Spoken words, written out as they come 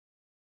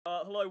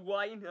Hello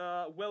Wayne,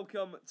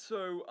 welcome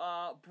to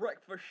our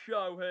breakfast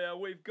show here.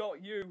 We've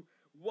got you,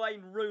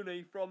 Wayne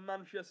Rooney from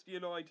Manchester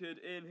United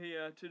in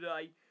here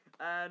today,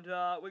 and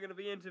we're going to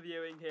be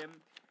interviewing him.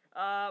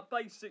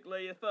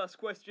 Basically, the first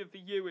question for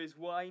you is,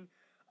 Wayne,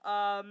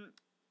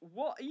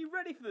 what are you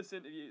ready for this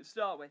interview to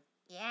start with?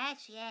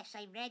 Yes,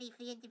 I'm ready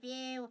for the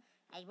interview.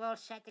 I'm all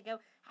set to go.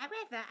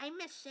 However, I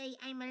must say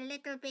I'm a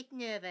little bit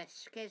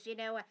nervous because,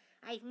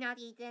 I've not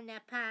eaten a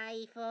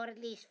pie for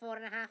at least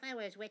 4.5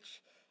 hours,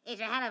 which is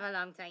a hell of a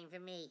long time for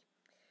me.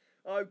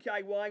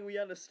 Okay, Wayne, we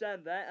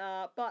understand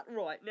that. But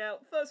right, now,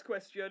 first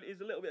question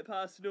is a little bit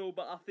personal,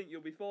 but I think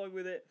you'll be fine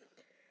with it.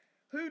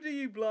 Who do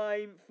you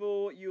blame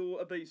for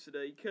your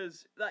obesity?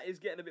 Because that is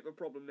getting a bit of a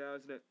problem now,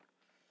 isn't it?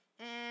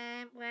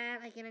 Well,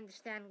 I can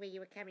understand where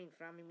you were coming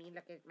from. I mean,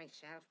 look at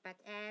myself, but,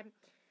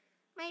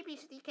 my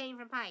obesity came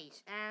from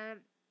pies.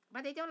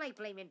 But I don't like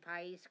blaming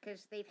pies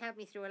because they've helped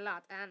me through a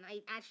lot, and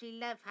I actually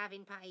love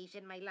having pies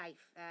in my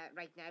life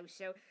right now.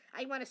 So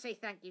I want to say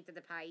thank you to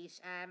the pies,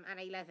 and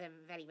I love them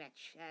very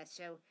much.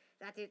 So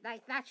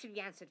that should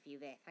be answered for you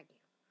there. Thank you.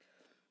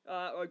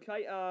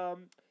 Okay.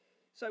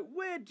 So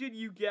where did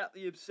you get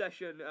the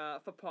obsession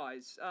for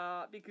pies?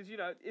 Because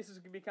this has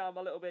become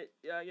a little bit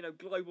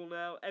global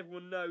now.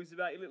 Everyone knows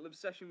about your little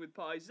obsession with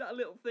pies. Is that a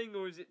little thing,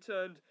 or has it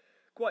turned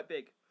quite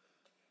big?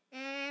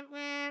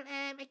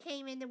 I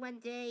came in the one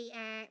day,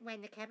 went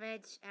in the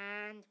cupboards,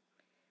 and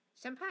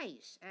some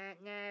pies.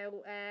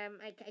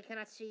 I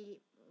cannot see,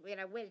 where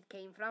it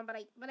came from, but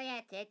I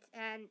ate it,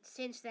 and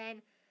since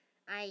then,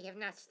 I have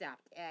not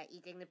stopped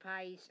eating the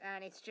pies,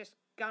 and it's just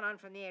gone on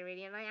from there,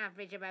 really, and I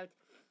average about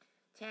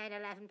 10,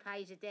 11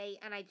 pies a day,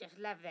 and I just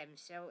love them,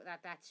 so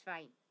that's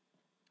fine.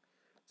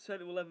 10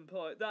 to 11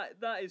 pies.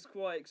 That is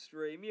quite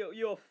extreme.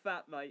 You're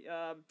fat, mate.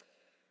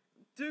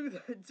 Do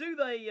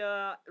they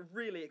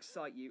really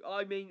excite you?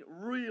 I mean,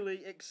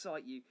 really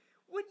excite you?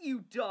 Would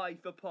you die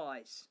for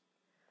pies?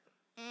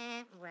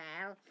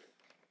 Well,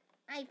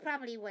 I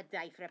probably would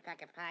die for a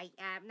pack of pie.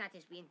 Not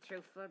just being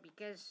truthful,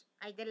 because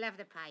I do love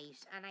the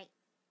pies, and I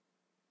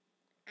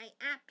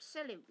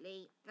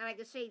absolutely, and I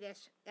can say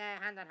this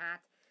hand on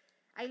heart,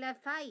 I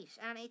love pies,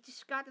 and it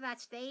just got to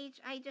that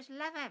stage. I just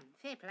love them.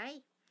 Fair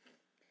play.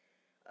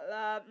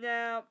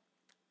 Now,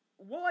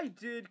 why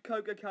did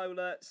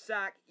Coca-Cola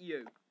sack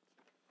you?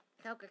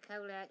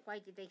 Coca-Cola, why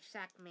did they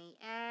sack me?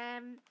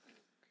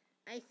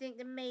 I think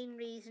the main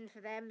reason for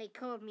them, they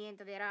called me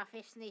into their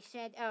office and they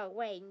said, "Oh,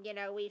 Wayne,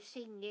 we've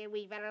seen you,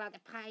 we've had a lot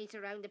of pies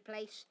around the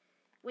place.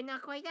 We're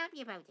not quite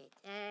happy about it.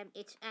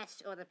 It's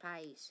us or the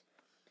pies."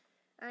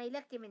 And I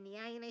looked him in the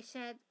eye and I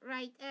said,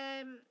 "Right,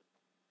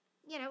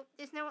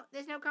 there's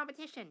no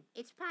competition.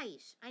 It's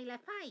pies. I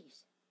love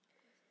pies."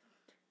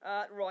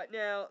 Right,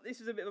 now,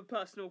 this is a bit of a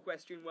personal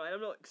question, Wayne.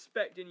 I'm not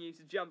expecting you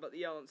to jump at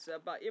the answer,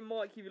 but it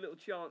might give you a little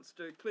chance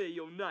to clear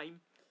your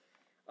name.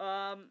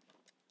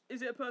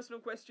 Is it a personal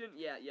question?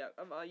 Yeah.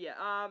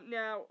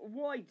 Now,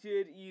 why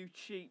did you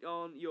cheat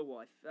on your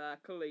wife,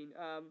 Colleen?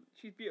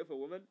 She's a beautiful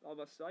woman, I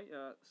must say.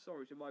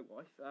 Sorry to my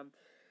wife.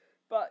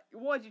 But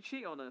why did you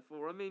cheat on her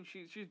for? I mean,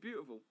 she's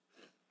beautiful.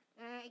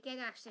 I get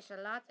asked this a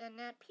lot, and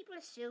people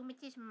assume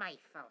it is my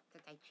fault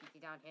that I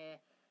cheated on her.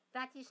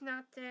 That is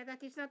not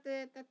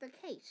the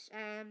case.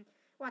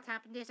 What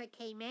happened is I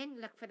came in,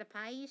 looked for the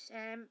pies.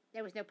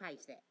 There was no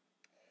pies there.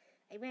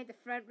 I went to the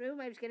front room.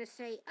 I was going to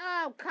say,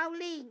 "Oh,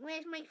 Colleen,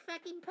 where's my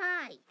fucking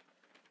pie?"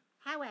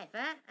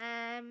 However,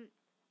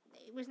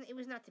 it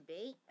was not to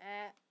be.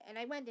 And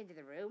I went into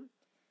the room,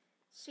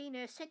 seen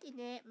her sitting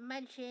there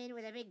munching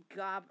with a big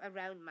gob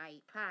around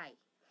my pie.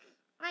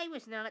 I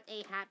was not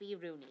a happy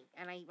Rooney,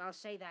 and I'll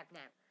say that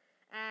now.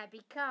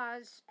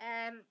 Because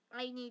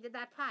I needed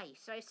that pie.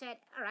 So I said,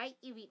 "All right,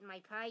 you've eaten my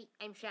pie.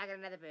 I'm shagging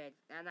another bird."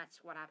 And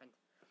that's what happened.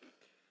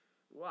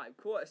 Wow,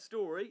 quite a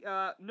story.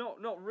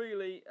 Not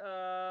really,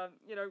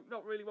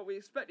 not really what we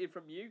expected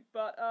from you.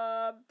 But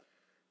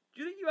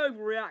do you think you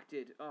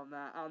overreacted on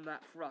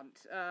that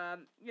front?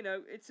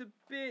 It's a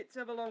bit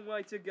of a long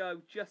way to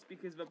go just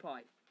because of a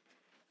pie.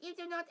 You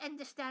do not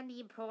understand the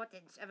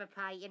importance of a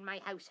pie in my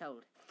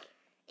household.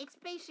 It's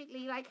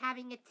basically like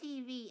having a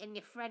TV in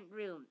your front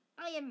room.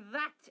 I am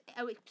that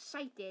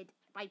excited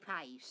by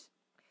pies.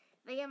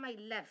 They are my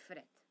love for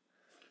it.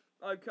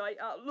 Okay,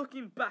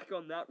 looking back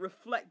on that,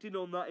 reflecting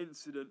on that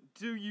incident,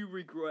 do you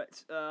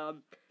regret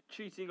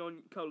cheating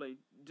on Colleen?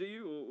 Do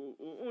you,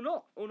 or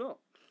not?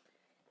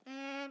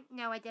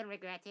 No, I don't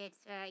regret it.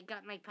 I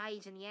got my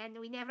pies in the end,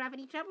 and we never have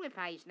any trouble with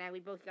pies now.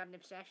 We both got an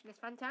obsession. It's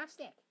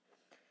fantastic.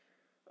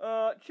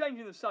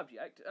 Changing the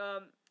subject,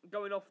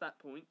 going off that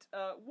point,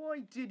 why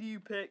did you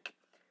pick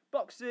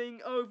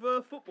boxing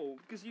over football?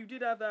 Because you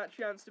did have that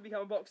chance to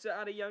become a boxer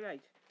at a young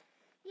age.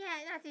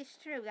 Yeah, that is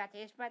true,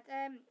 but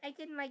I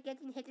didn't like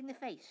getting hit in the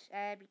face,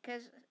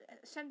 because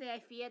someday I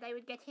feared I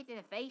would get hit in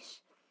the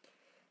face,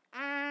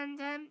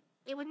 and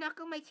it would knock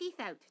all my teeth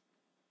out.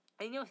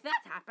 And if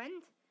that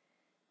happened,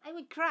 I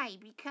would cry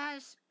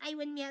because I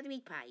wouldn't be able to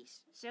eat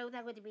pies. So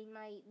that would have been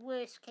my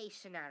worst case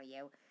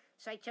scenario.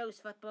 So I chose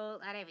football,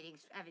 and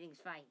everything's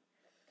fine.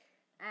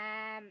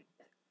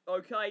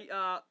 Okay,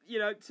 you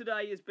know,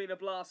 today has been a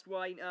blast,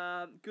 Wayne.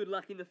 Good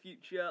luck in the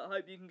future. I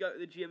hope you can go to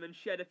the gym and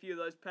shed a few of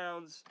those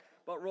pounds.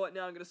 But right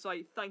now I'm going to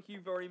say thank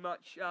you very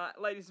much.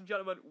 Ladies and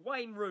gentlemen,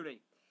 Wayne Rooney.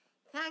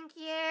 Thank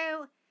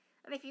you.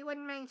 And if you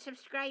wouldn't mind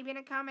subscribing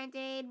and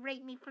commenting,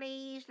 rate me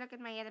please. Look at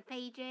my other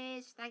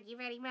pages. Thank you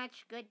very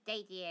much. Good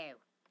day to you.